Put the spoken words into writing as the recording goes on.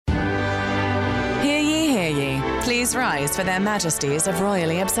Please rise for their majesties of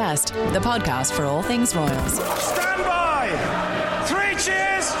Royally Obsessed, the podcast for all things royals. Stand by! 3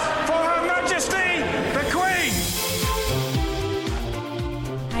 cheers for Her Majesty, the Queen!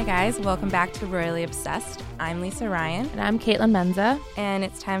 Hi guys, welcome back to Royally Obsessed. I'm Lisa Ryan. And I'm Caitlin Menza. And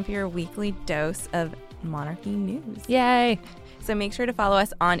it's time for your weekly dose of monarchy news. Yay! So make sure to follow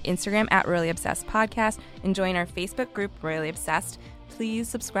us on Instagram at Royally Obsessed Podcast and join our Facebook group, Royally Obsessed. Please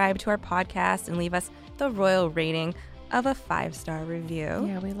subscribe to our podcast and leave us the royal rating of a 5-star review.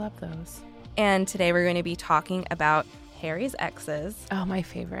 Yeah, we love those. And today we're going to be talking about Harry's exes. Oh, my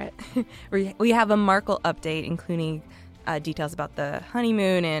favorite. We have a Markle update, including details about the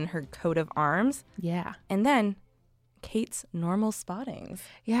honeymoon and her coat of arms. Yeah. And then Kate's normal spottings.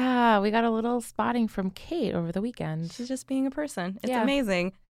 Yeah, we got a little spotting from Kate over the weekend. She's just being a person. It's Yeah.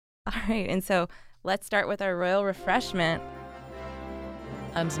 amazing. All right, and so let's start with our royal refreshment.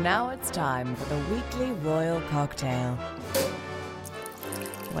 And now it's time for the weekly royal cocktail.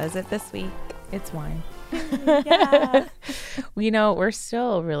 What is it this week? It's wine. Yeah. We're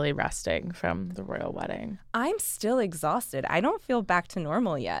still really resting from the royal wedding. I'm still exhausted. I don't feel back to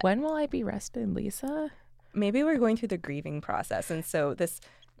normal yet. When will I be rested, Lisa? Maybe we're going through the grieving process, and so this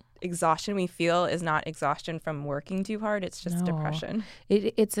exhaustion we feel is not exhaustion from working too hard. It's just depression.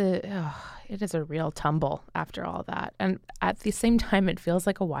 It is a real tumble after all that. And at the same time, it feels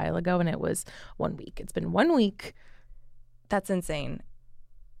like a while ago, and it was 1 week. It's been 1 week. That's insane.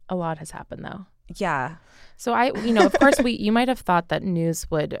 A lot has happened, though. Yeah. So of course, you might have thought that news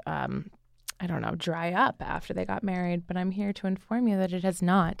would, dry up after they got married, but I'm here to inform you that it has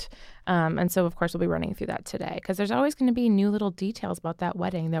not. And so, of course, we'll be running through that today because there's always going to be new little details about that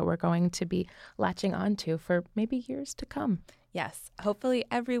wedding that we're going to be latching onto for maybe years to come. Yes. Hopefully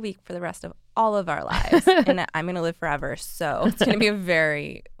every week for the rest of all of our lives. And I'm going to live forever. So it's going to be a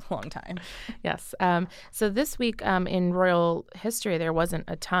very long time. Yes. So this week in royal history, there wasn't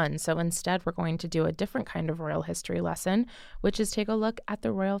a ton. So instead, we're going to do a different kind of royal history lesson, which is take a look at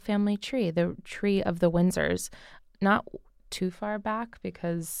the royal family tree, the tree of the Windsors. Not too far back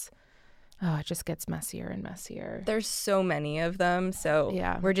because it just gets messier and messier. There's so many of them. So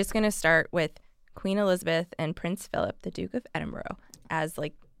Yeah. We're just going to start with Queen Elizabeth and Prince Philip, the Duke of Edinburgh, as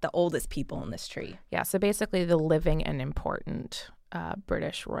like the oldest people in this tree. Yeah, so basically the living and important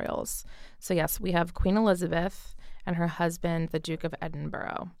British royals. So yes, we have Queen Elizabeth and her husband, the Duke of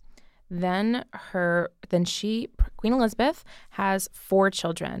Edinburgh. Queen Elizabeth has 4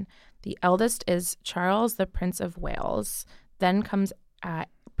 children. The eldest is Charles, the Prince of Wales. Then comes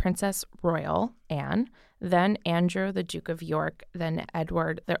Princess Royal Anne, then Andrew, the Duke of York, then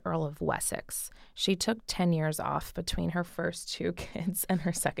Edward, the Earl of Wessex. She took 10 years off between her first 2 kids and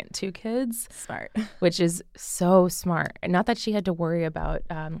her second 2 kids. Smart. Which is so smart. Not that she had to worry about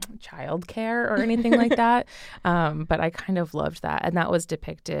childcare or anything like that, but I kind of loved that. And that was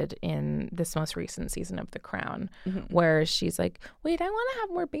depicted in this most recent season of The Crown, where she's like, wait, I want to have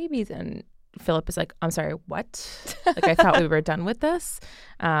more babies. And Philip is like, I'm sorry, what? Like, I thought we were done with this.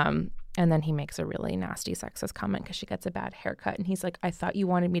 And then he makes a really nasty sexist comment because she gets a bad haircut. And he's like, I thought you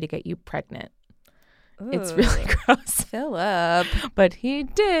wanted me to get you pregnant. Ooh. It's really gross. Philip. But he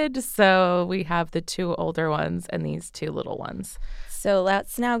did. So we have the 2 older ones and these 2 little ones. So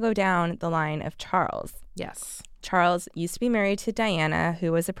let's now go down the line of Charles. Yes. Charles used to be married to Diana,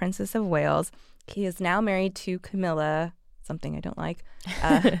 who was a Princess of Wales. He is now married to Camilla, something I don't like,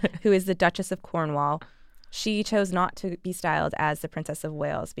 who is the Duchess of Cornwall. She chose not to be styled as the Princess of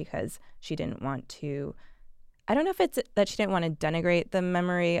Wales because she didn't want to, I don't know if it's that she didn't want to denigrate the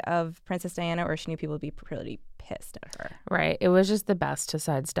memory of Princess Diana or she knew people would be pretty pissed at her. Right. It was just the best to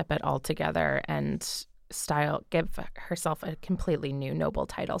sidestep it altogether and give herself a completely new noble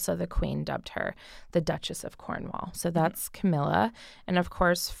title. So the Queen dubbed her the Duchess of Cornwall. So that's Camilla. And of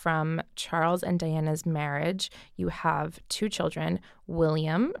course, from Charles and Diana's marriage, you have 2 children,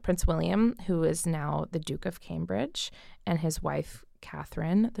 Prince William, who is now the Duke of Cambridge, and his wife,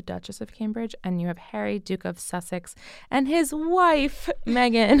 Catherine, the Duchess of Cambridge, and you have Harry, Duke of Sussex, and his wife,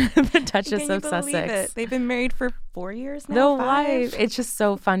 Meghan, the Duchess of Sussex. It? They've been married for 4 years now. The wife. It's just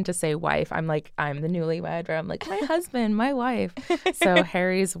so fun to say wife. I'm the newlywed, or I'm like, my husband, my wife. So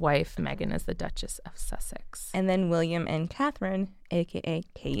Harry's wife, Meghan, is the Duchess of Sussex. And then William and Catherine, a.k.a.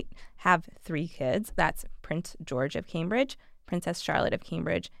 Kate, have 3 kids. That's Prince George of Cambridge, Princess Charlotte of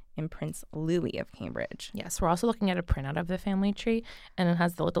Cambridge, and Prince Louis of Cambridge. Yes, we're also looking at a printout of the family tree, and it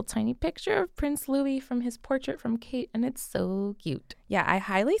has the little tiny picture of Prince Louis from his portrait from Kate, and it's so cute. Yeah, I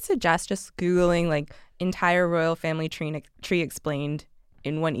highly suggest just Googling, entire royal family tree explained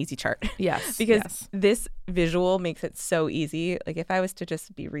in one easy chart. Yes. Because this visual makes it so easy. Like if I was to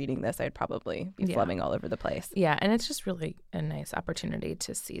just be reading this, I'd probably be flubbing all over the place. Yeah, and it's just really a nice opportunity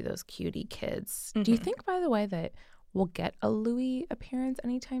to see those cutie kids. Do you think, by the way, that we'll get a Louis appearance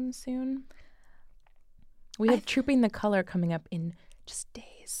anytime soon? We have Trooping the Color coming up in just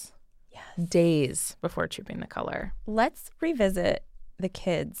days. Yes. Days before Trooping the Color. Let's revisit the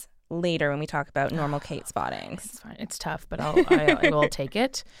kids later when we talk about normal Kate spottings. It's fine. It's tough, but I will take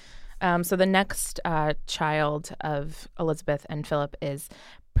it. So the next child of Elizabeth and Philip is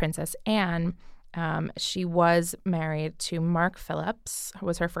Princess Anne. She was married to Mark Phillips, who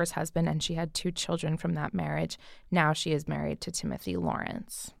was her first husband, and she had 2 children from that marriage. Now she is married to Timothy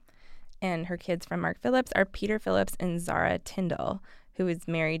Lawrence. And her kids from Mark Phillips are Peter Phillips and Zara Tyndall, who is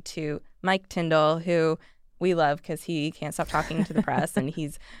married to Mike Tyndall, who we love because he can't stop talking to the press, and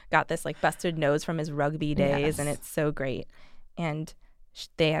he's got this like busted nose from his rugby days, and it's so great. And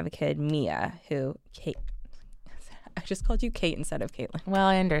they have a kid, Mia, who Kate. I just called you Kate instead of Caitlin. Well,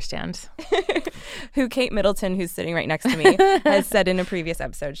 I understand. Who Kate Middleton, who's sitting right next to me, has said in a previous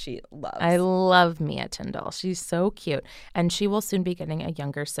episode she loves. I love Mia Tyndall. She's so cute. And she will soon be getting a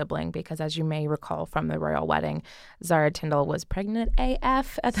younger sibling because, as you may recall from the royal wedding, Zara Tyndall was pregnant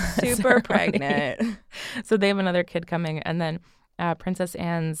AF at the super pregnant. So they have another kid coming. And then Princess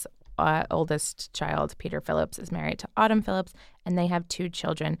Anne's oldest child, Peter Phillips, is married to Autumn Phillips, and they have 2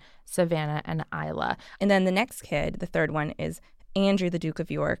 children, Savannah and Isla. And then the next kid, the third one, is Andrew, the Duke of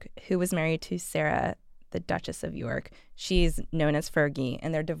York, who was married to Sarah, the Duchess of York. She's known as Fergie,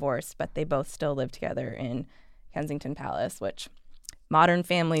 and they're divorced, but they both still live together in Kensington Palace, which Modern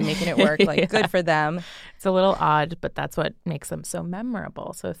Family making it work, like good for them. It's a little odd, but that's what makes them so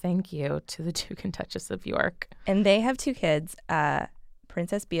memorable. So thank you to the Duke and Duchess of York. And they have 2 kids,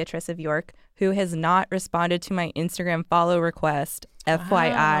 Princess Beatrice of York, who has not responded to my Instagram follow request,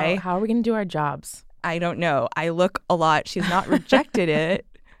 FYI. How are we going to do our jobs? I don't know. I look a lot. She's not rejected it,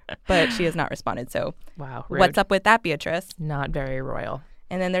 but she has not responded. So wow, rude. What's up with that, Beatrice? Not very royal.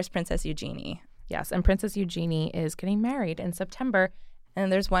 And then there's Princess Eugenie. Yes, and Princess Eugenie is getting married in September. And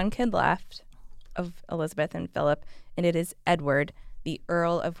there's one kid left of Elizabeth and Philip, and it is Edward, the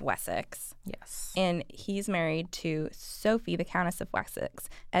Earl of Wessex. Yes. And he's married to Sophie, the Countess of Wessex.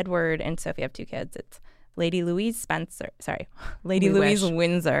 Edward and Sophie have 2 kids. It's Lady Louise Windsor.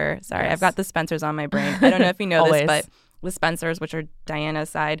 Sorry, Yes. I've got the Spencers on my brain. I don't know if you know this, Always. but the Spencers, which are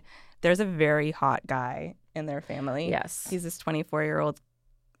Diana's side, there's a very hot guy in their family. Yes. He's this 24-year-old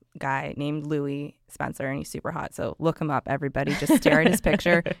guy named Louis Spencer, and he's super hot. So look him up, everybody. Just stare at his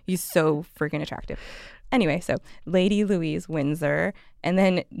picture. He's so freaking attractive. Anyway, so Lady Louise Windsor, and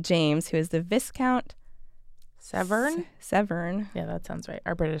then James, who is the Viscount Severn? Severn. Yeah, that sounds right.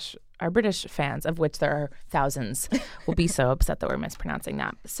 Our British fans, of which there are thousands, will be so upset that we're mispronouncing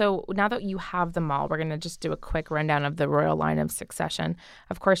that. So now that you have them all, we're going to just do a quick rundown of the royal line of succession.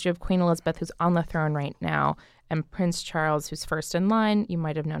 Of course, you have Queen Elizabeth, who's on the throne right now, and Prince Charles, who's first in line. You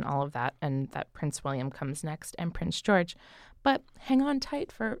might have known all of that, and that Prince William comes next, and Prince George. But hang on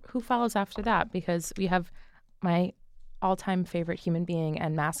tight for who follows after that, because we have my all-time favorite human being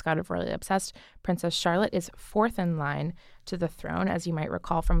and mascot of Royally Obsessed, Princess Charlotte, is 4th in line to the throne, as you might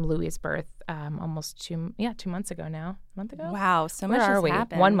recall from Louis's birth almost 2 months ago now. A month ago? Wow, so Where much are has we?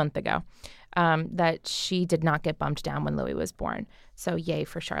 happened. 1 month ago. That she did not get bumped down when Louis was born. So yay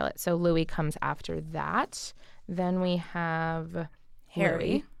for Charlotte. So Louis comes after that. Then we have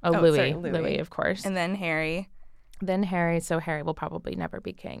Harry. Louis. Sorry, Louis, of course. And then Harry. Then Harry. So Harry will probably never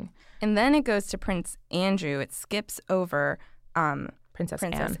be king. And then it goes to Prince Andrew. It skips over Princess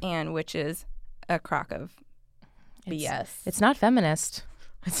Anne, which is a crock of BS. It's not feminist.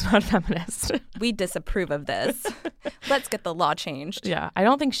 It's not feminist. We disapprove of this. Let's get the law changed. Yeah, I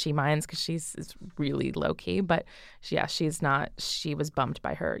don't think she minds because she's really low key. But yeah, she's not. She was bumped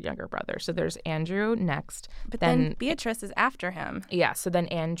by her younger brother. So there's Andrew next. But then Beatrice is after him. Yeah. So then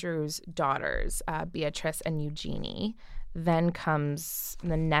Andrew's daughters, Beatrice and Eugenie. Then comes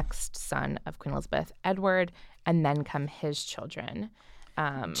the next son of Queen Elizabeth, Edward, and then come his children.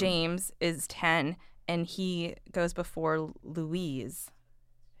 James is 10, and he goes before Louise,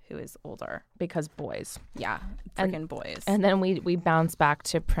 who is older. Because boys. Yeah, freaking boys. And then we bounce back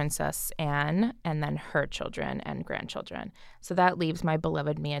to Princess Anne and then her children and grandchildren. So that leaves my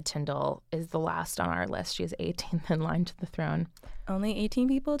beloved Mia Tyndall is the last on our list. She is 18th in line to the throne. Only 18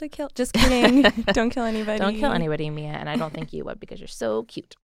 people to kill. Just kidding. Don't kill anybody. Don't kill anybody, Mia. And I don't think you would because you're so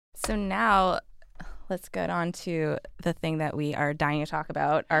cute. So now let's get on to the thing that we are dying to talk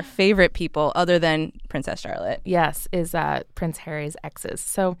about, our favorite people other than Princess Charlotte. Yes, is Prince Harry's exes.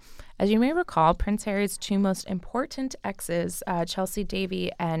 So as you may recall, Prince Harry's two most important exes, Chelsy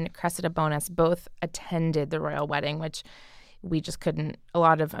Davy and Cressida Bonas, both attended the royal wedding, which we just couldn't, a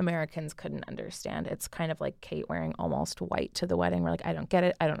lot of Americans couldn't understand. It's kind of like Kate wearing almost white to the wedding. We're like, I don't get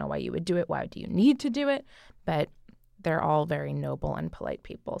it. I don't know why you would do it. Why do you need to do it? But they're all very noble and polite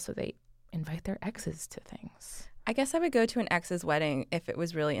people, so they invite their exes to things. I guess I would go to an ex's wedding if it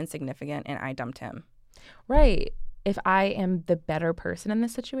was really insignificant and I dumped him. Right. If I am the better person in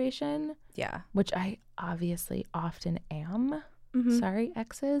this situation, Yeah. which I obviously often am, Mhm. sorry,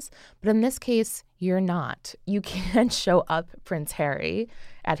 exes, but in this case, you're not. You can't show up Prince Harry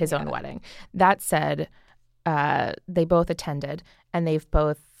at his own wedding. That said, they both attended, and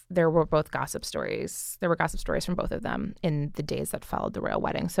there were both gossip stories. There were gossip stories from both of them in the days that followed the royal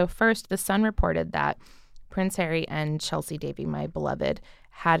wedding. So first, The Sun reported that Prince Harry and Chelsy Davy, my beloved,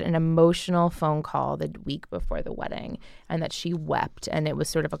 had an emotional phone call the week before the wedding, and that she wept, and it was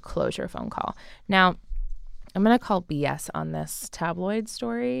sort of a closure phone call. Now, I'm going to call BS on this tabloid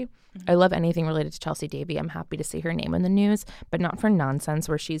story. I love anything related to Chelsy Davy. I'm happy to see her name in the news, but not for nonsense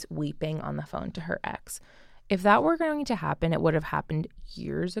where she's weeping on the phone to her ex. If that were going to happen, it would have happened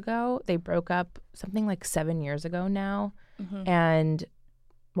years ago. They broke up something like 7 years ago now. And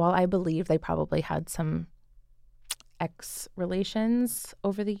while I believe they probably had some ex relations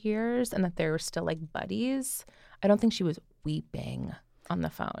over the years and that they were still like buddies, I don't think she was weeping on the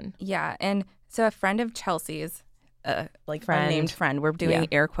phone. Yeah, and so a friend of Chelsea's, like Friend. unnamed friend, we're doing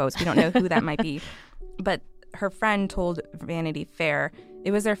air quotes, we don't know who that might be, but her friend told Vanity Fair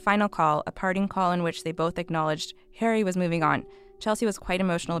it was their final call, a parting call in which they both acknowledged Harry was moving on. Chelsy was quite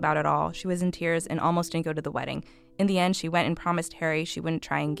emotional about it all. She was in tears and almost didn't go to the wedding. In the end, she went and promised Harry she wouldn't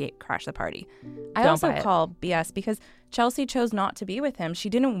try and crash the party. I Don't also buy it. call BS because Chelsy chose not to be with him. She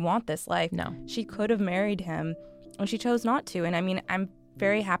didn't want this life. No. She could have married him, and she chose not to. And I mean, I'm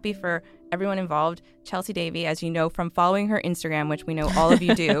very happy for everyone involved. Chelsy Davy, as you know from following her Instagram, which we know all of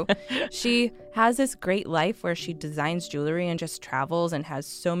you do, she has this great life where she designs jewelry and just travels and has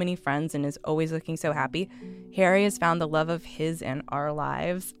so many friends and is always looking so happy. Harry has found the love of his and our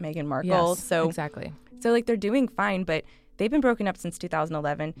lives, Meghan Markle. Yes, So exactly. like they're doing fine, but they've been broken up since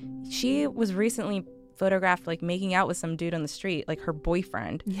 2011. She was recently photographed like making out with some dude on the street, like her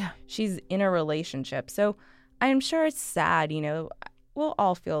boyfriend. Yeah. She's in a relationship. So I'm sure it's sad, you know. We'll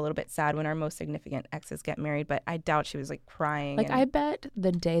all feel a little bit sad when our most significant exes get married, but I doubt she was like crying. Like, I bet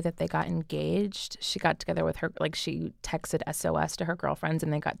the day that they got engaged, she got together with her, like, she texted SOS to her girlfriends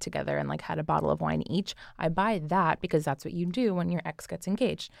and they got together and, like, had a bottle of wine each. I buy that because that's what you do when your ex gets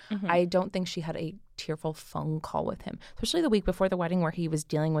engaged. I don't think she had a tearful phone call with him, especially the week before the wedding where he was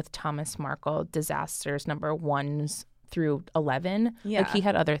dealing with Thomas Markle disasters number 1s through 11. Yeah. Like, he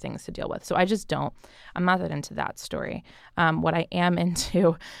had other things to deal with. So I'm not that into that story. What I am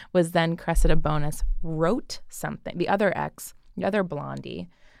into was then Cressida Bonas wrote something. The other ex, the other blondie,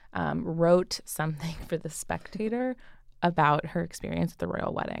 wrote something for The Spectator about her experience at the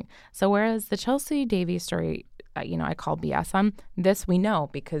royal wedding. So whereas the Chelsy Davy story, I call BS on, this we know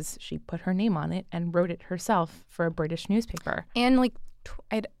because she put her name on it and wrote it herself for a British newspaper. And like,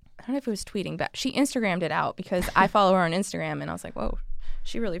 I don't know if it was tweeting, but she Instagrammed it out because I follow her on Instagram and I was like, whoa,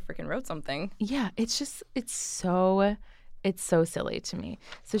 she really freaking wrote something. Yeah, it's so silly to me.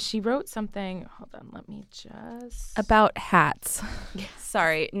 So she wrote something, hold on, let me just... About hats.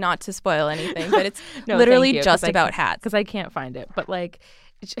 Sorry, not to spoil anything, but it's No, literally thank you, just about hats. Because I can't find it. But like,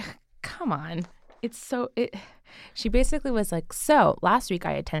 come on. She basically was like, so last week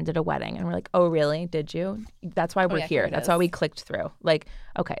I attended a wedding. And we're like, oh, really? Did you? That's why we're yeah, here. here it That's is. why we clicked through. Like,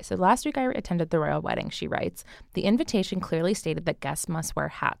 okay, so last week I attended the royal wedding, she writes. The invitation clearly stated that guests must wear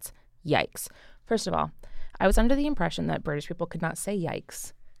hats. Yikes. First of all, I was under the impression that British people could not say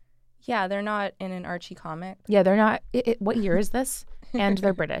yikes. Yeah, they're not in an Archie comic. Yeah, they're not. What year is this? And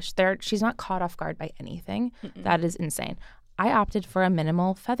they're British. She's not caught off guard by anything. That is insane. I opted for a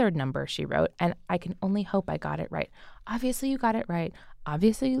minimal feathered number, she wrote, and I can only hope I got it right. Obviously, you got it right.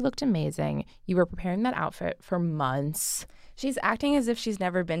 Obviously, you looked amazing. You were preparing that outfit for months. She's acting as if she's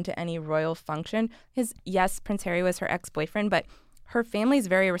never been to any royal function. Yes, Prince Harry was her ex-boyfriend, but her family's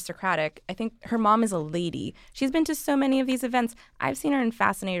very aristocratic. I think her mom is a lady. She's been to so many of these events. I've seen her in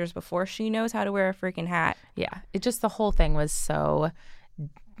Fascinators before. She knows how to wear a freaking hat. Yeah, the whole thing was so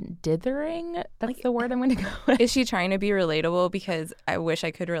dithering. That's the word I'm going to go with. Is she trying to be relatable? Because I wish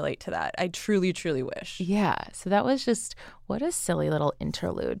I could relate to that. I truly, truly wish. Yeah. So that was just, what a silly little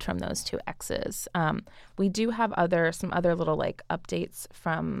interlude from those two exes. We do have some other little like updates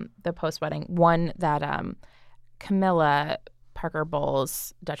from the post-wedding. One that Camilla Parker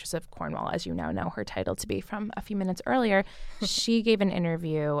Bowles, Duchess of Cornwall, as you now know her title to be from a few minutes earlier, she gave an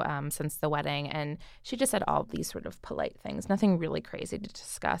interview since the wedding, and she just said all these sort of polite things, nothing really crazy to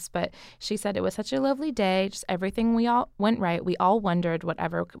discuss, but she said it was such a lovely day, just everything went right. We all wondered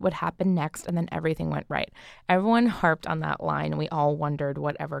whatever would happen next, and then everything went right. Everyone harped on that line, we all wondered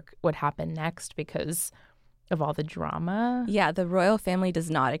whatever would happen next because of all the drama. Yeah, the royal family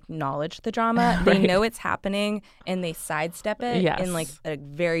does not acknowledge the drama. They know it's happening and they sidestep it in like a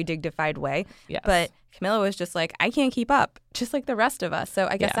very dignified way. Yes. But Camilla was just like, I can't keep up, just like the rest of us. So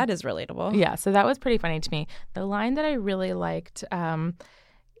I guess that is relatable. Yeah, so that was pretty funny to me. The line that I really liked,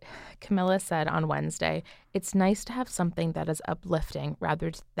 Camilla said on Wednesday, it's nice to have something that is uplifting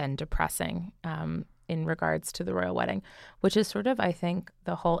rather than depressing in regards to the royal wedding, which is sort of, I think,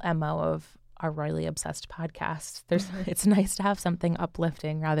 the whole MO of our Royally Obsessed podcast. It's nice to have something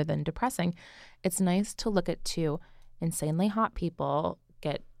uplifting rather than depressing. It's nice to look at two insanely hot people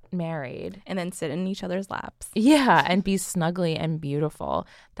get married. And then sit in each other's laps. Yeah, and be snuggly and beautiful.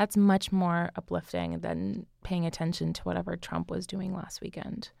 That's much more uplifting than paying attention to whatever Trump was doing last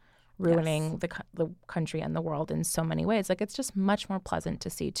weekend, ruining the country and the world in so many ways. Like, it's just much more pleasant to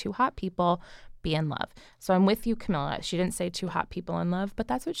see two hot people be in love. So I'm with you, Camilla. She didn't say two hot people in love, but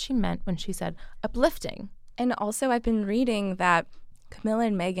that's what she meant when she said uplifting. And also, I've been reading that Camilla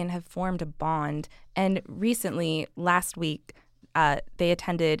and Meghan have formed a bond. And recently, last week, they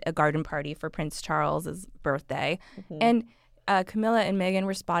attended a garden party for Prince Charles's birthday. Mm-hmm. And Camilla and Meghan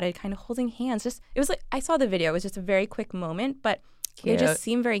were spotted kind of holding hands. It was like, I saw the video. It was just a very quick moment, but Cute. They just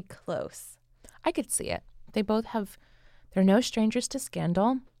seem very close. I could see it. They're no strangers to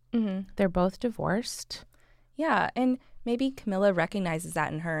scandal. Mm-hmm. They're both divorced. Yeah, and maybe Camilla recognizes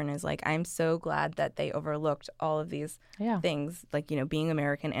that in her and is like, I'm so glad that they overlooked all of these things, like, you know, being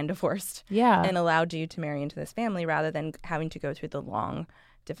American and divorced. Yeah. And allowed you to marry into this family rather than having to go through the long,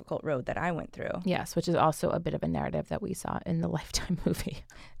 difficult road that I went through. Yes, which is also a bit of a narrative that we saw in the Lifetime movie.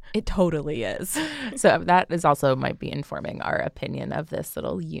 It totally is. So that is also might be informing our opinion of this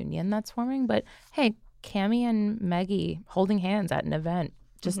little union that's forming. But hey, Cammie and Maggie holding hands at an event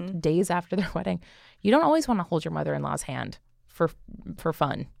just days after their wedding. You don't always want to hold your mother-in-law's hand for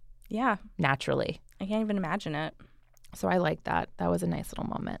fun. Yeah. Naturally. I can't even imagine it. So I like that. That was a nice little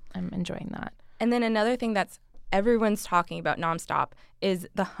moment. I'm enjoying that. And then another thing that's everyone's talking about nonstop is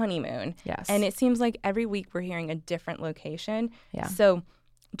the honeymoon. Yes. And it seems like every week we're hearing a different location. Yeah. So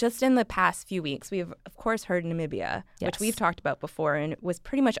just in the past few weeks, we've, of course, heard Namibia, which we've talked about before, and it was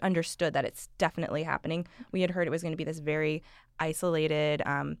pretty much understood that it's definitely happening. We had heard it was going to be this very isolated,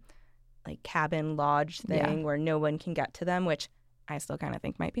 like cabin lodge thing where no one can get to them, which I still kind of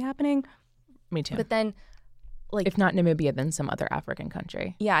think might be happening. Me too. But then, like, if not Namibia, then some other African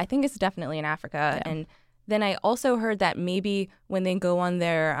country. Yeah, I think it's definitely in Africa. Yeah. And then I also heard that maybe when they go on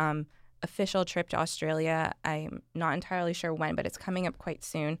their official trip to Australia, I'm not entirely sure when, but it's coming up quite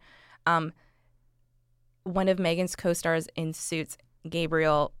soon. One of Meghan's co-stars in Suits,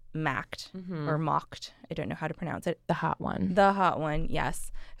 Gabriel Macht, or Mocked, I don't know how to pronounce it. The hot one. The hot one,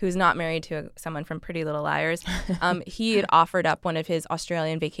 yes, who's not married to someone from Pretty Little Liars. He had offered up one of his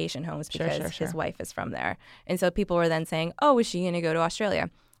Australian vacation homes because his wife is from there. And so people were then saying, oh, is she going to go to Australia?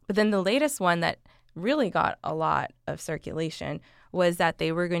 But then the latest one that really got a lot of circulation was that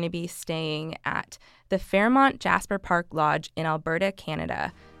they were going to be staying at the Fairmont Jasper Park Lodge in Alberta,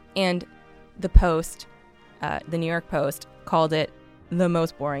 Canada. And the Post, the New York Post, called it the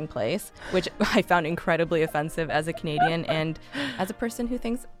most boring place, which I found incredibly offensive as a Canadian and as a person who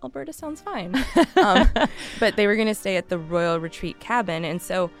thinks Alberta sounds fine. But they were going to stay at the Royal Retreat Cabin. And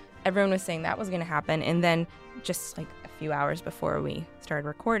so everyone was saying that was going to happen. And then just like a few hours before we started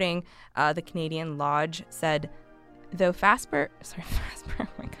recording, the Canadian Lodge said, though Fairmont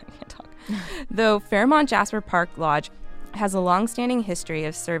Jasper Park Lodge has a long-standing history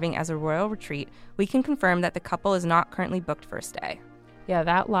of serving as a royal retreat, we can confirm that the couple is not currently booked for a stay. Yeah,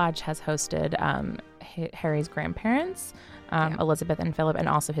 that lodge has hosted Harry's grandparents, Elizabeth and Philip, and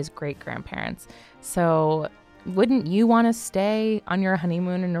also his great-grandparents. So wouldn't you want to stay on your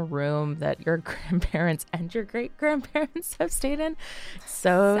honeymoon in a room that your grandparents and your great-grandparents have stayed in?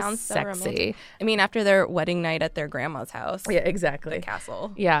 Sounds so sexy. romantic. I mean, after their wedding night at their grandma's house. Yeah, exactly. The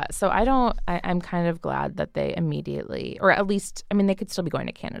castle. Yeah, so I'm kind of glad that they immediately, or at least, I mean, they could still be going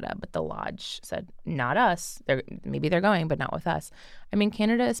to Canada, but the lodge said, not us. Maybe they're going, but not with us. I mean,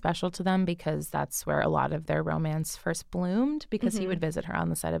 Canada is special to them because that's where a lot of their romance first bloomed, because he would visit her on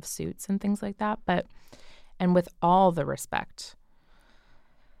the set of Suits and things like that. And with all the respect,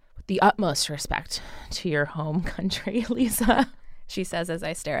 with the utmost respect to your home country, Lisa, she says as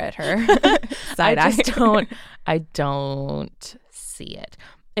I stare at her side eye. I don't see it.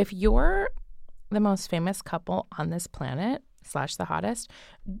 If you're the most famous couple on this planet / the hottest,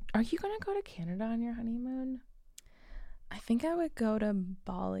 are you going to go to Canada on your honeymoon? I think I would go to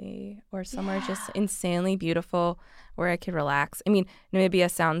Bali or somewhere just insanely beautiful where I could relax. I mean,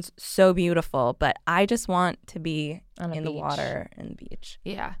 Namibia sounds so beautiful, but I just want to be in the water and the beach.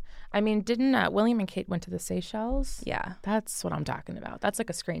 Yeah. I mean, didn't William and Kate went to the Seychelles? Yeah. That's what I'm talking about. That's like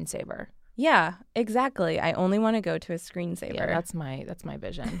a screensaver. Yeah, exactly. I only want to go to a screensaver. Yeah, that's my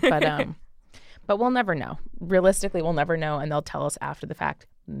vision. But we'll never know. Realistically, we'll never know, and they'll tell us after the fact.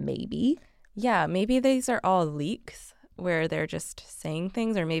 Maybe. Yeah, maybe these are all leaks where they're just saying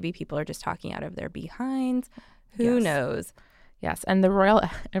things, or maybe people are just talking out of their behinds. Who knows? Yes, and a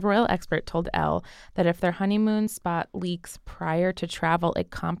royal expert told Elle that if their honeymoon spot leaks prior to travel,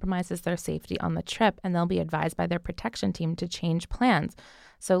 it compromises their safety on the trip, and they'll be advised by their protection team to change plans.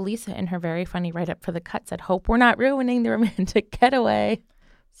 So Lisa, in her very funny write-up for The Cut, said, "Hope we're not ruining the romantic getaway."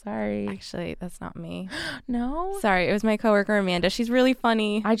 Sorry. Actually, that's not me. No? Sorry, it was my coworker Amanda. She's really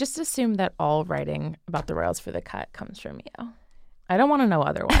funny. I just assumed that all writing about the royals for The Cut comes from you. I don't want to know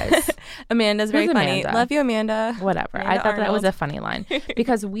otherwise. Amanda's very funny. Amanda? Love you, Amanda. Whatever. Amanda I thought that was Arnold. a funny line.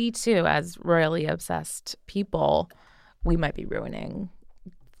 Because we, too, as royally obsessed people, we might be ruining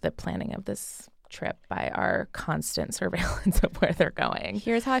the planning of this trip by our constant surveillance of where they're going.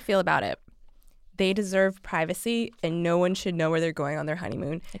 Here's how I feel about it. They deserve privacy, and no one should know where they're going on their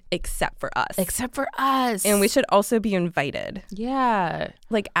honeymoon except for us. Except for us. And we should also be invited. Yeah.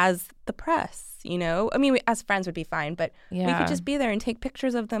 Like, as the press, you know? I mean, as friends would be fine, but we could just be there and take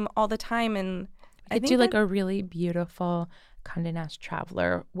pictures of them all the time. And I do like a really beautiful Condé Nast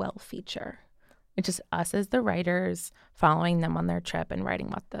Traveler well feature. It's just us as the writers following them on their trip and writing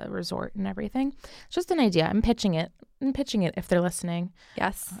about the resort and everything. It's just an idea. I'm pitching it if they're listening.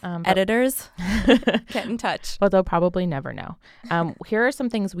 Yes. Editors, get in touch. But they'll probably never know. Here are some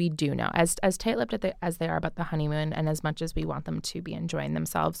things we do know. As tight-lipped as they are about the honeymoon, and as much as we want them to be enjoying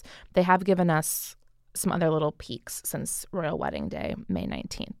themselves, they have given us some other little peeks since Royal Wedding Day, May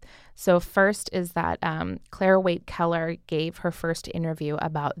 19th. So first is that Claire Waite Keller gave her first interview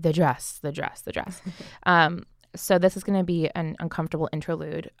about the dress. So this is going to be an uncomfortable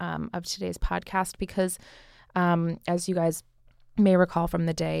interlude of today's podcast because as you guys may recall from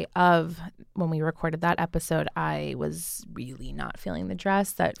the day of when we recorded that episode, I was really not feeling the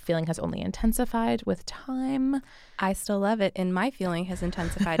dress. That feeling has only intensified with time. I still love it, and my feeling has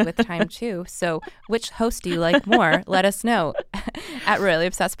intensified with time too. So which host do you like more? Let us know at Royally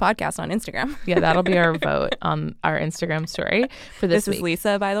Obsessed Podcast on Instagram. Yeah, that'll be our vote on our Instagram story for this week. This is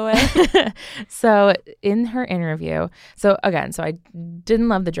Lisa, by the way. So in her interview, I didn't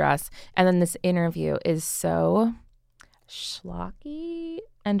love the dress, and then this interview is so schlocky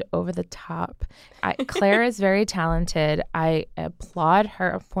and over the top. Claire is very talented. I applaud her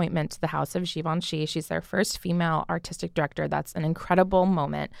appointment to the House of Givenchy. She's their first female artistic director. That's an incredible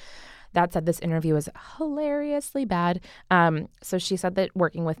moment. That said, this interview is hilariously bad. So she said that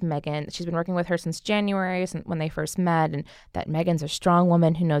working with Meghan, she's been working with her since January, since when they first met, and that Meghan's a strong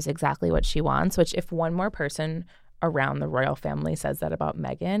woman who knows exactly what she wants, which if one more person around the royal family says that about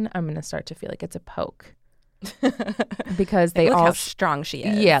Meghan, I'm going to start to feel like it's a poke. Because they look all how strong she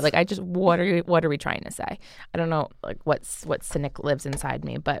is. Yeah, like what are we trying to say? I don't know, like what cynic lives inside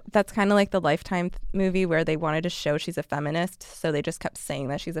me, but that's kind of like the Lifetime movie where they wanted to show she's a feminist, so they just kept saying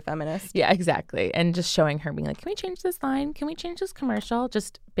that she's a feminist. Yeah, exactly. And just showing her being like, can we change this line? Can we change this commercial?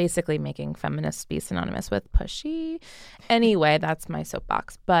 Just basically making feminists be synonymous with pushy. Anyway, that's my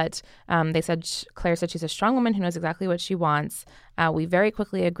soapbox. But Claire said she's a strong woman who knows exactly what she wants. We very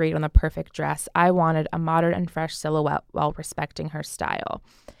quickly agreed on the perfect dress. I wanted a modern and fresh silhouette while respecting her style.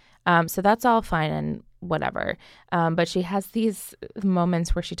 So that's all fine and whatever. But she has these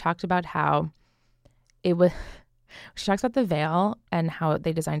moments where she talked about how she talks about the veil and how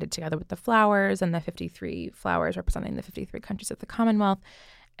they designed it together with the flowers and the 53 flowers representing the 53 countries of the Commonwealth.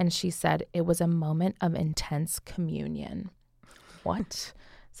 And she said it was a moment of intense communion. What?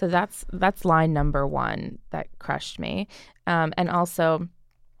 So that's line number one that crushed me. And also,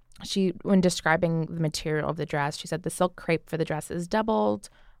 when describing the material of the dress, she said the silk crepe for the dress is doubled,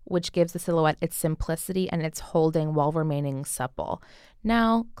 which gives the silhouette its simplicity and its holding while remaining supple.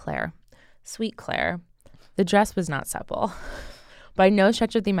 Now, Claire, sweet Claire, the dress was not supple. By no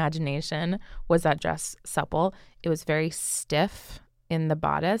stretch of the imagination was that dress supple. It was very stiff in the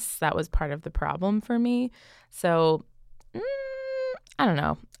bodice. That was part of the problem for me. So I don't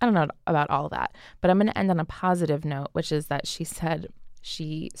know. I don't know about all that. But I'm going to end on a positive note, which is that she said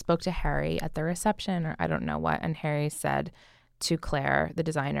she spoke to Harry at the reception, or I don't know what, and Harry said to Claire, the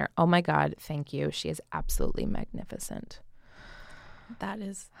designer, "Oh my God, thank you. She is absolutely magnificent." That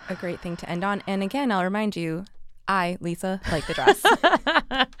is a great thing to end on. And again, I'll remind you, I, Lisa, like the dress.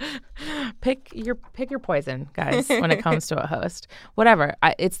 Pick your poison, guys, when it comes to a host. Whatever.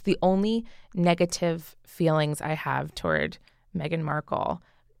 It's the only negative feelings I have toward Meghan Markle.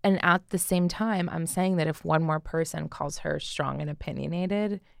 And at the same time, I'm saying that if one more person calls her strong and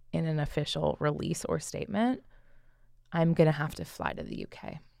opinionated in an official release or statement, I'm going to have to fly to the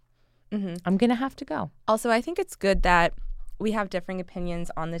UK. Mm-hmm. I'm going to have to go. Also, I think it's good that we have differing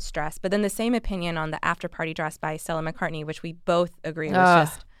opinions on this dress, but then the same opinion on the after party dress by Stella McCartney, which we both agree was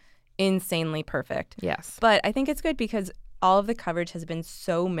just insanely perfect. Yes. But I think it's good because all of the coverage has been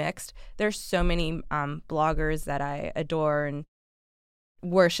so mixed. There's so many bloggers that I adore and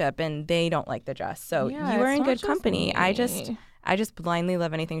worship, and they don't like the dress. So you are in good company. Me. I just blindly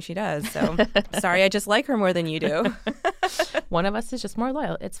love anything she does. So sorry, I just like her more than you do. One of us is just more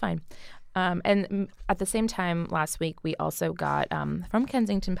loyal. It's fine. And at the same time, last week, we also got from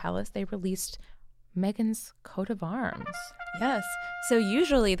Kensington Palace, they released Meghan's coat of arms. Yes. So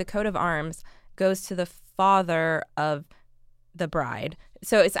usually the coat of arms goes to the father of the bride.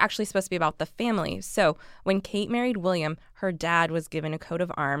 So it's actually supposed to be about the family. So when Kate married William, her dad was given a coat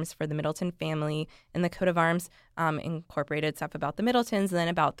of arms for the Middleton family, and the coat of arms incorporated stuff about the Middletons and then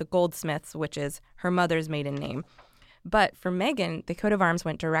about the Goldsmiths, which is her mother's maiden name. But for Meghan, the coat of arms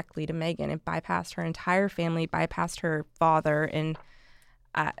went directly to Meghan. It bypassed her entire family, bypassed her father, and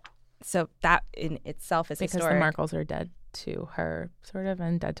so that in itself is because historic. The Markles are dead to her, sort of,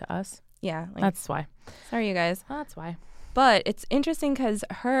 and dead to us. Yeah. That's why. Sorry, you guys. That's why. But it's interesting because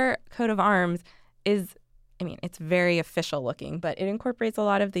her coat of arms is, it's very official looking, but it incorporates a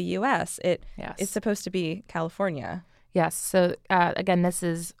lot of the U.S. It is supposed to be California. Yes. So, again, this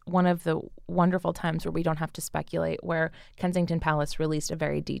is one of the wonderful times where we don't have to speculate, where Kensington Palace released a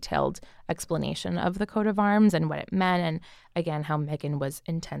very detailed explanation of the coat of arms and what it meant, and, again, how Meghan was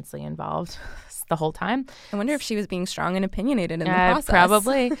intensely involved the whole time. I wonder if she was being strong and opinionated in the process.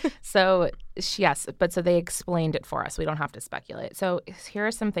 Probably. So, yes, but so they explained it for us. We don't have to speculate. So here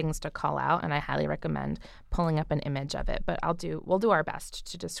are some things to call out, and I highly recommend pulling up an image of it, but we'll do our best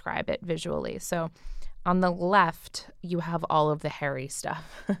to describe it visually. So on the left, you have all of the hairy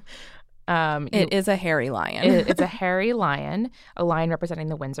stuff. It is a hairy lion. It's a hairy lion, a lion representing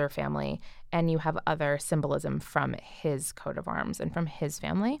the Windsor family, and you have other symbolism from his coat of arms and from his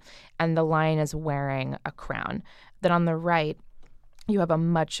family, and the lion is wearing a crown. Then on the right, you have a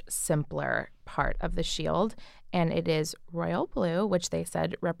much simpler part of the shield, and it is royal blue, which they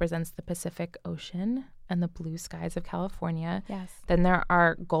said represents the Pacific Ocean and the blue skies of California. Yes. Then there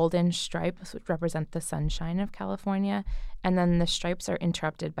are golden stripes, which represent the sunshine of California. And then the stripes are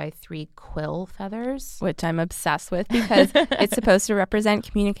interrupted by 3 quill feathers. Which I'm obsessed with because it's supposed to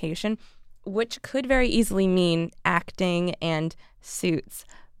represent communication, which could very easily mean acting and suits.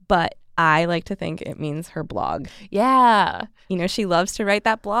 But I like to think it means her blog. Yeah. She loves to write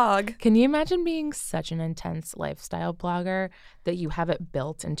that blog. Can you imagine being such an intense lifestyle blogger that you have it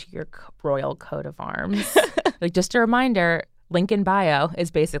built into your royal coat of arms? Just a reminder, link in bio is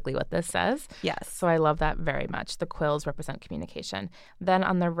basically what this says. Yes. So I love that very much. The quills represent communication. Then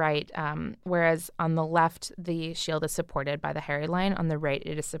on the right, whereas on the left, the shield is supported by the hairy lion. On the right,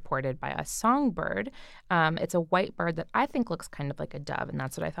 it is supported by a songbird. It's a white bird that I think looks kind of like a dove, and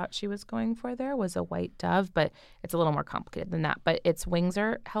that's what I thought she was going for there, was a white dove, but it's a little more complicated than that. But its wings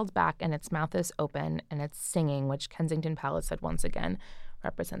are held back, and its mouth is open, and it's singing, which Kensington Palace said once again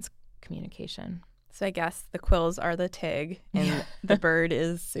represents communication. So I guess the quills are the Tig and the bird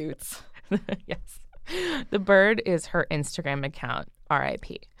is Suits. Yes. The bird is her Instagram account,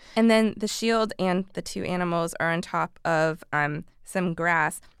 R.I.P. And then the shield and the 2 animals are on top of some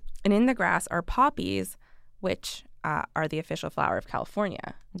grass. And in the grass are poppies, which are the official flower of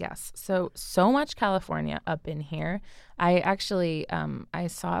California. Yes. So much California up in here. I actually, I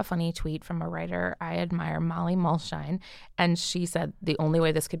saw a funny tweet from a writer I admire, Molly Mulshine, and she said the only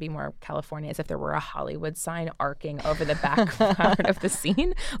way this could be more California is if there were a Hollywood sign arcing over the background of the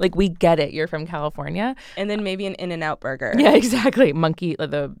scene. Like, we get it. You're from California. And then maybe an In-N-Out burger. Yeah, exactly. Monkey,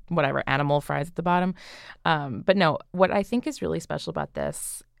 the whatever, animal fries at the bottom. But no, what I think is really special about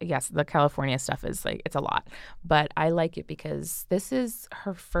this, yes, the California stuff is like, it's a lot. But I like it because this is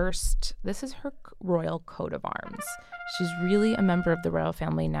her royal coat of arms. She's really a member of the royal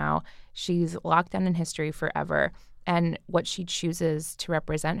family now. She's locked down in history forever. And what she chooses to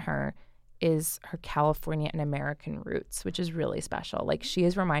represent her is her California and American roots, which is really special. Like, she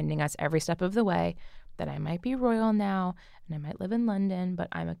is reminding us every step of the way that I might be royal now and I might live in London, but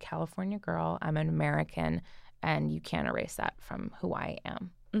I'm a California girl. I'm an American, and you can't erase that from who I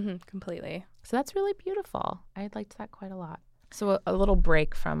am. Mm-hmm, completely. So that's really beautiful. I liked that quite a lot. So a little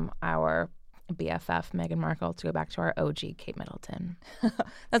break from our BFF, Meghan Markle, to go back to our OG, Kate Middleton.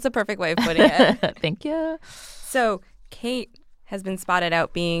 That's a perfect way of putting it. Thank you. So Kate has been spotted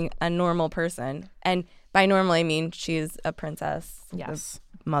out being a normal person. And by normal, I mean she's a princess. Yes.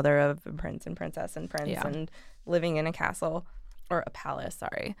 The mother of a prince and princess and prince Yeah. and living in a castle or a palace,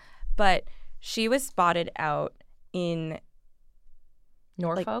 sorry. But she was spotted out in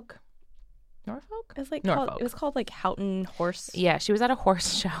Norfolk? Norfolk? It was called like Houghton Horse. Yeah, she was at a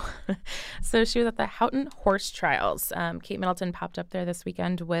horse show. So she was at the Houghton Horse Trials. Kate Middleton popped up there this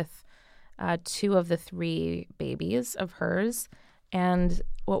weekend with 2 of the 3 babies of hers. And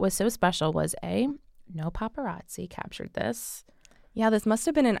what was so special was, no paparazzi captured this. Yeah, this must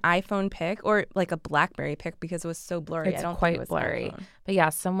have been an iPhone pic or like a BlackBerry pic because it was so blurry. It's I don't quite think it was blurry. iPhone. But yeah,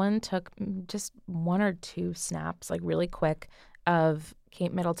 someone took just 1 or 2 snaps, like really quick, of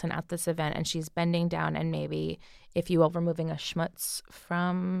Kate Middleton at this event, and she's bending down, and maybe, if you will, removing a schmutz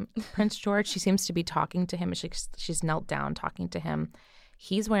from Prince George. She seems to be talking to him. She's knelt down talking to him.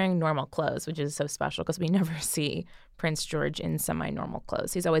 He's wearing normal clothes, which is so special because we never see Prince George in semi-normal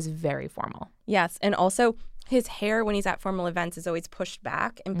clothes. He's always very formal. Yes, and also his hair when he's at formal events is always pushed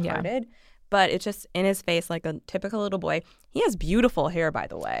back and parted, but it's just in his face like a typical little boy. He has beautiful hair, by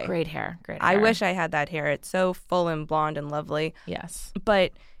the way. Great hair. I wish I had that hair. It's so full and blonde and lovely. Yes.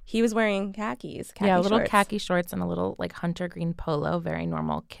 But he was wearing khaki little shorts. khaki shorts and a little like hunter green polo, very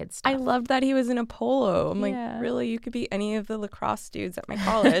normal kid stuff. I loved that he was in a polo. I'm like, really? You could be any of the lacrosse dudes at my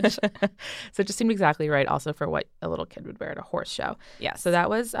college. So it just seemed exactly right also for what a little kid would wear at a horse show. Yeah. So that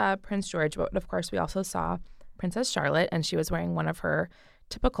was Prince George. But of course, we also saw Princess Charlotte, and she was wearing one of her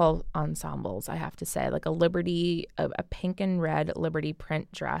typical ensembles, I have to say, like a pink and red Liberty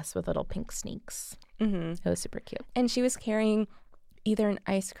print dress with little pink sneaks. Mm-hmm. It was super cute. And she was carrying either an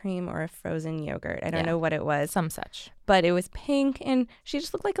ice cream or a frozen yogurt. I don't know what it was. Some such. But it was pink, and she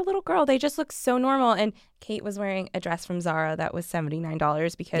just looked like a little girl. They just looked so normal. And Kate was wearing a dress from Zara that was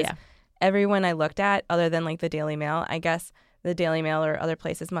 $79 because everyone I looked at, other than like the Daily Mail, I guess the Daily Mail or other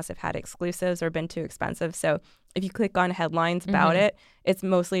places must have had exclusives or been too expensive. So if you click on headlines about it, it's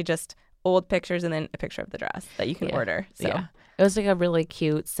mostly just old pictures and then a picture of the dress that you can order. So it was like a really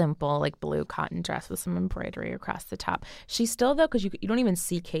cute, simple, like blue cotton dress with some embroidery across the top. She's still, though, because you don't even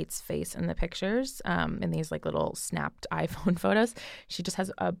see Kate's face in the pictures, in these like little snapped iPhone photos. She just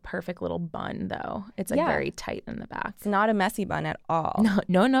has a perfect little bun, though. It's like very tight in the back. It's not a messy bun at all.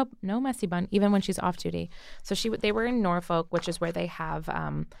 No messy bun, even when she's off duty. So they were in Norfolk, which is where they have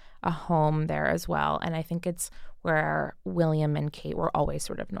a home there as well. And I think it's where William and Kate were always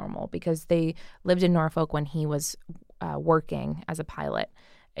sort of normal because they lived in Norfolk when he was working as a pilot.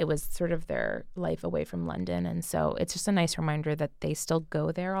 It was sort of their life away from London. And so it's just a nice reminder that they still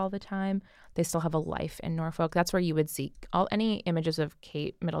go there all the time. They still have a life in Norfolk. That's where you would see any images of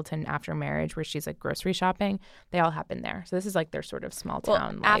Kate Middleton after marriage where she's like grocery shopping. They all happen there. So this is like their sort of small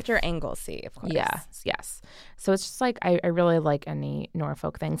town life. After Anglesey, of course. Yes. So it's just like I really like any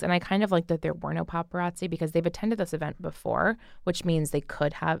Norfolk things. And I kind of like that there were no paparazzi because they've attended this event before, which means they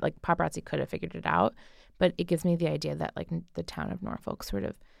could have, like paparazzi could have figured it out. But it gives me the idea that like the town of Norfolk sort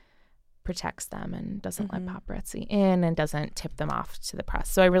of protects them and doesn't let paparazzi in and doesn't tip them off to the press.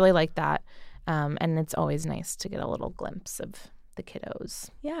 So I really like that. And it's always nice to get a little glimpse of the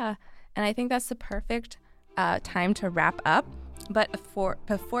kiddos. Yeah. And I think that's the perfect time to wrap up. But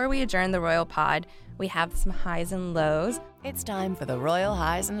before we adjourn the Royal Pod, we have some highs and lows. It's time for the Royal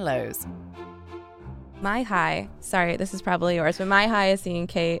Highs and Lows. My high, sorry, this is probably yours, but my high is seeing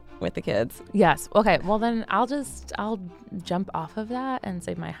Kate with the kids. Yes. Okay. Well, then I'll jump off of that and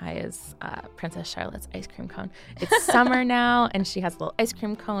say my high is Princess Charlotte's ice cream cone. It's summer now, and she has a little ice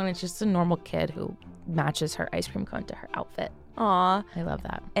cream cone. It's just a normal kid who matches her ice cream cone to her outfit. Aw. I love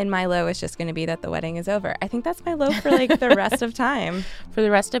that. And my low is just going to be that the wedding is over. I think that's my low for like the rest of time. For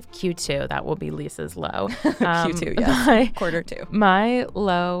the rest of Q2, that will be Lisa's low. Q2, yes. Quarter 2. My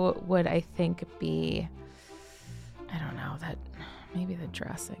low would, I think, be, I don't know, that maybe the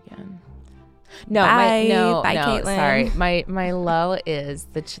dress again. No, Bye, no, Caitlin. sorry. My low is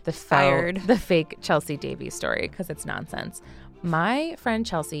the fake Chelsy Davy story because it's nonsense. My friend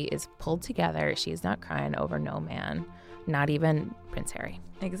Chelsy is pulled together. She's not crying over no man, not even Prince Harry.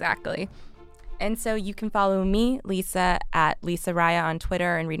 Exactly. And so you can follow me, Lisa, at Lisa Raya on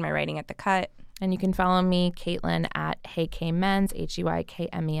Twitter and read my writing at The Cut. And you can follow me, Caitlin, at HeyKMenz,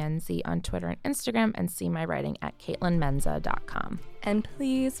 HeyKMenz on Twitter and Instagram, and see my writing at CaitlinMenza.com. And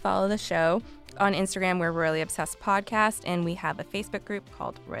please follow the show. On Instagram, we're Royally Obsessed Podcast, and we have a Facebook group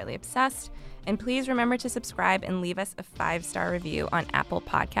called Royally Obsessed. And please remember to subscribe and leave us a 5-star review on Apple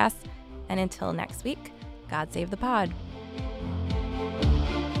Podcasts. And until next week, God save the pod.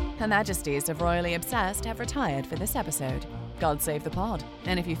 Her Majesties of Royally Obsessed have retired for this episode. God save the pod.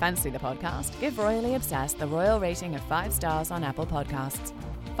 And if you fancy the podcast, give Royally Obsessed the royal rating of 5 stars on Apple Podcasts.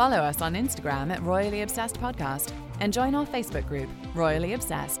 Follow us on Instagram at Royally Obsessed Podcast and join our Facebook group, Royally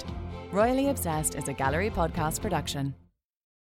Obsessed. Royally Obsessed is a Gallery Podcast production.